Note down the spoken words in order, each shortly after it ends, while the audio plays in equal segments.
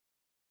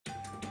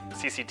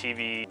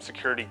CCTV,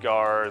 security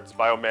guards,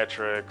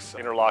 biometrics,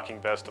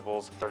 interlocking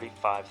vestibules.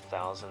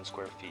 35,000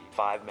 square feet,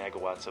 5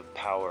 megawatts of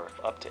power,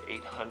 up to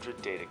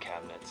 800 data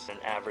cabinets, an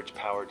average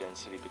power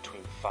density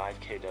between 5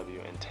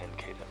 kW and 10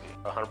 kW.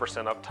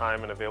 100%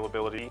 uptime and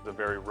availability, the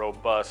very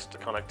robust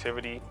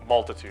connectivity,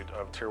 multitude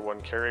of Tier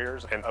 1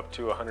 carriers, and up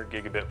to 100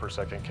 gigabit per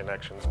second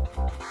connections.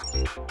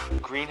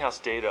 Greenhouse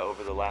Data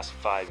over the last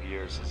 5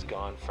 years has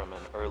gone from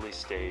an early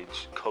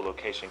stage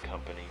colocation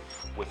company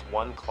with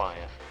one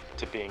client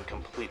to being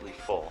completely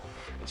full.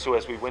 And so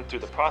as we went through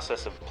the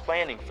process of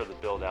planning for the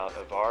build out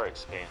of our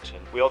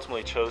expansion, we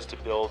ultimately chose to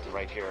build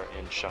right here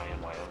in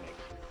Cheyenne, Wyoming.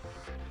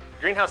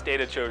 Greenhouse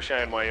Data chose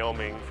Cheyenne,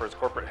 Wyoming for its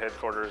corporate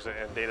headquarters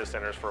and data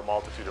centers for a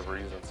multitude of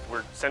reasons.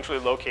 We're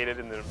centrally located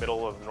in the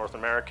middle of North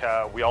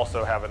America. We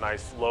also have a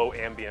nice low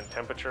ambient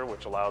temperature,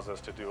 which allows us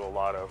to do a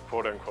lot of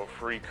quote-unquote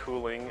free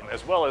cooling,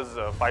 as well as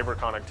fiber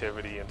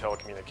connectivity and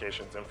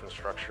telecommunications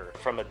infrastructure.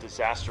 From a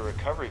disaster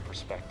recovery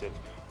perspective,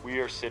 we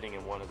are sitting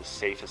in one of the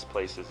safest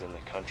places in the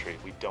country.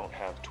 We don't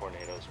have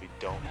tornadoes, we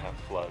don't have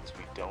floods,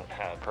 we don't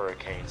have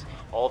hurricanes.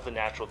 All of the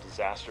natural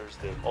disasters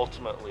that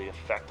ultimately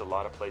affect a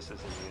lot of places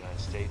in the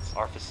United States,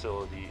 our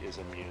facility is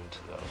immune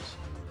to those.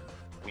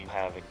 We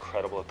have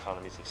incredible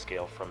economies of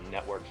scale from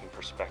networking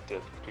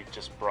perspective. We've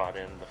just brought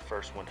in the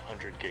first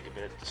 100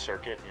 gigabit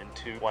circuit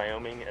into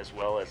Wyoming as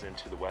well as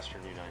into the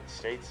western United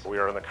States. We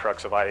are in the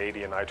crux of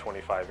I-80 and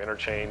I-25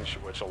 interchange,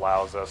 which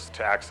allows us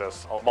to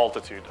access a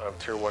multitude of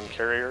Tier 1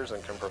 carriers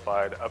and can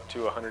provide up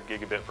to 100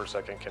 gigabit per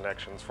second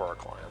connections for our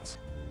clients.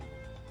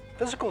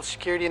 Physical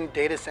security in the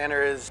data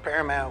center is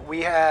paramount. We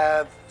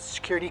have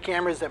security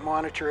cameras that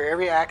monitor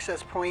every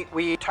access point.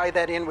 We tie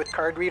that in with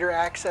card reader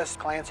access.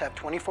 Clients have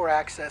 24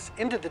 access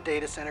into the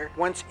data center.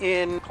 Once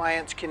in,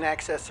 clients can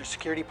access their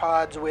security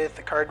pods with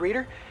the card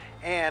reader,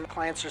 and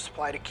clients are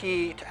supplied a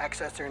key to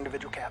access their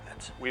individual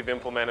cabinets. We've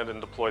implemented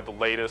and deployed the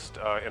latest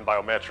in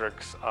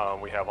biometrics.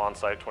 We have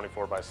on-site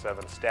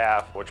 24/7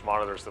 staff, which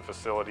monitors the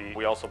facility.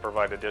 We also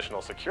provide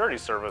additional security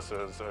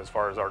services as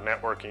far as our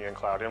networking and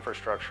cloud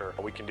infrastructure.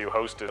 We can do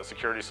hosted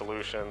security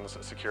solutions,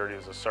 security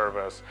as a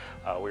service.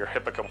 We are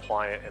HIPAA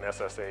compliant and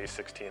SSA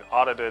 16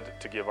 audited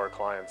to give our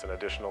clients an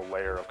additional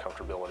layer of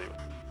comfortability.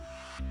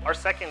 Our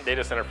second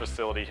data center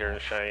facility here in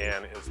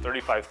Cheyenne is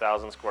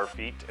 35,000 square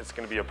feet. It's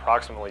going to be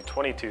approximately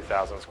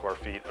 22,000 square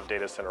feet of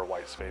data center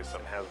white space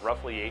and has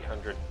roughly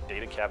 800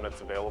 data cabinets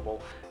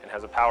available and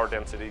has a power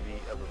density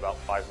of about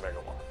 5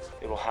 megawatts.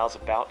 It will house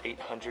about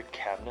 800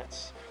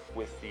 cabinets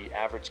with the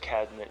average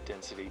cabinet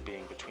density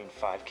being between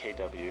 5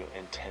 kW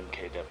and 10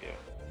 kW.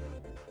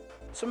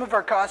 Some of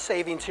our cost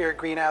savings here at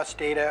Greenhouse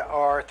Data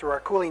are through our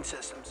cooling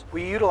systems.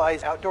 We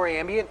utilize outdoor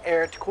ambient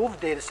air to cool the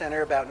data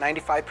center about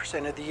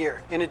 95% of the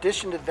year. In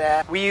addition to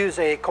that, we use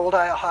a cold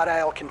aisle, hot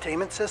aisle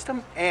containment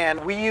system,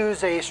 and we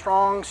use a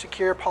strong,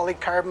 secure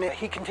polycarbonate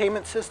heat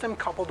containment system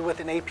coupled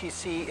with an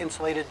APC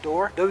insulated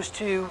door. Those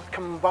two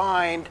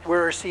combined,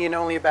 we're seeing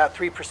only about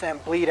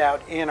 3% bleed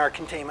out in our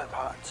containment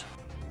pods.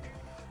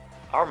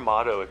 Our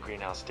motto at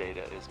Greenhouse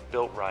Data is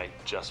built right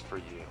just for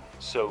you.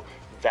 So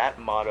that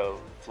motto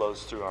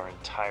flows through our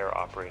entire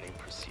operating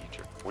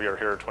procedure. We are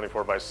here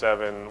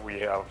 24/7. We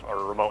have our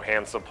remote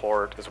hand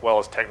support as well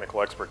as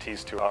technical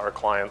expertise to our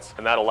clients,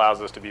 and that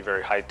allows us to be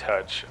very high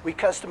touch. We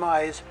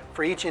customize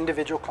for each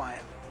individual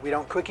client. We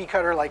don't cookie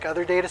cutter like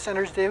other data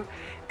centers do,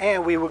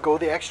 and we will go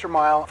the extra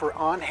mile for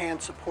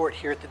on-hand support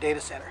here at the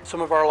data center.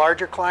 Some of our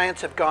larger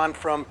clients have gone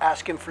from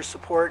asking for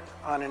support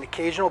on an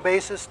occasional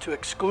basis to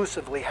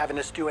exclusively having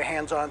us do a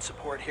hands-on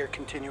support here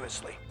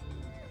continuously.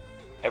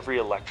 Every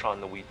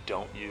electron that we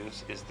don't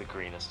use is the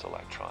greenest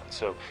electron.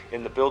 So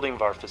in the building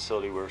of our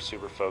facility, we're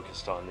super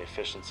focused on the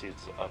efficiencies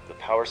of the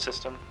power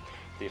system,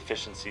 the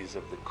efficiencies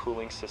of the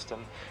cooling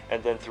system,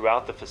 and then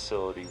throughout the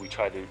facility, we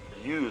try to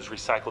use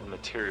recycled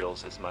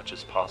materials as much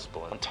as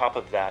possible. And on top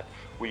of that,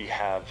 we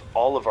have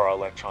all of our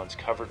electrons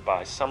covered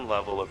by some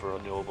level of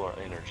renewable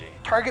energy.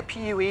 Target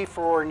PUE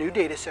for a new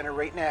data center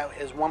right now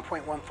is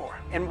 1.14.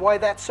 And why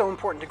that's so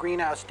important to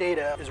Greenhouse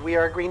Data is we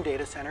are a green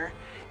data center,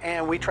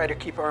 and we try to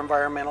keep our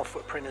environmental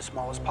footprint as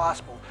small as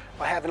possible.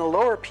 By having a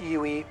lower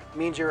PUE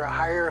means you're a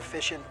higher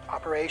efficient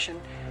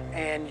operation,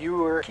 and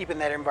you are keeping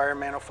that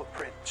environmental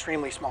footprint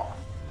extremely small.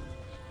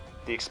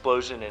 The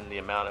explosion in the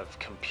amount of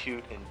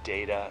compute and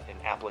data and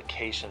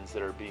applications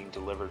that are being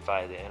delivered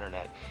via the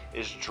internet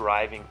is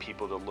driving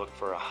people to look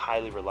for a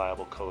highly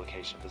reliable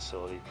colocation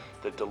facility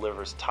that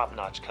delivers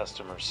top-notch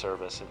customer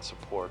service and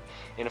support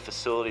in a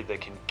facility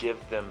that can give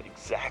them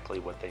exactly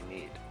what they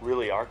need.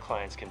 Really, our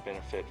clients can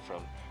benefit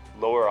from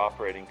lower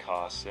operating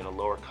costs and a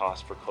lower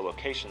cost for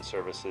colocation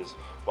services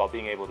while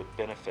being able to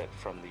benefit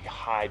from the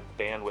high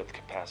bandwidth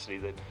capacity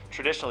that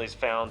traditionally is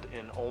found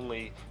in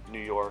only New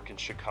York and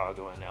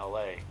Chicago and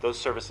LA. Those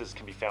services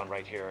can be found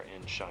right here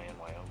in Cheyenne,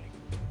 Wyoming.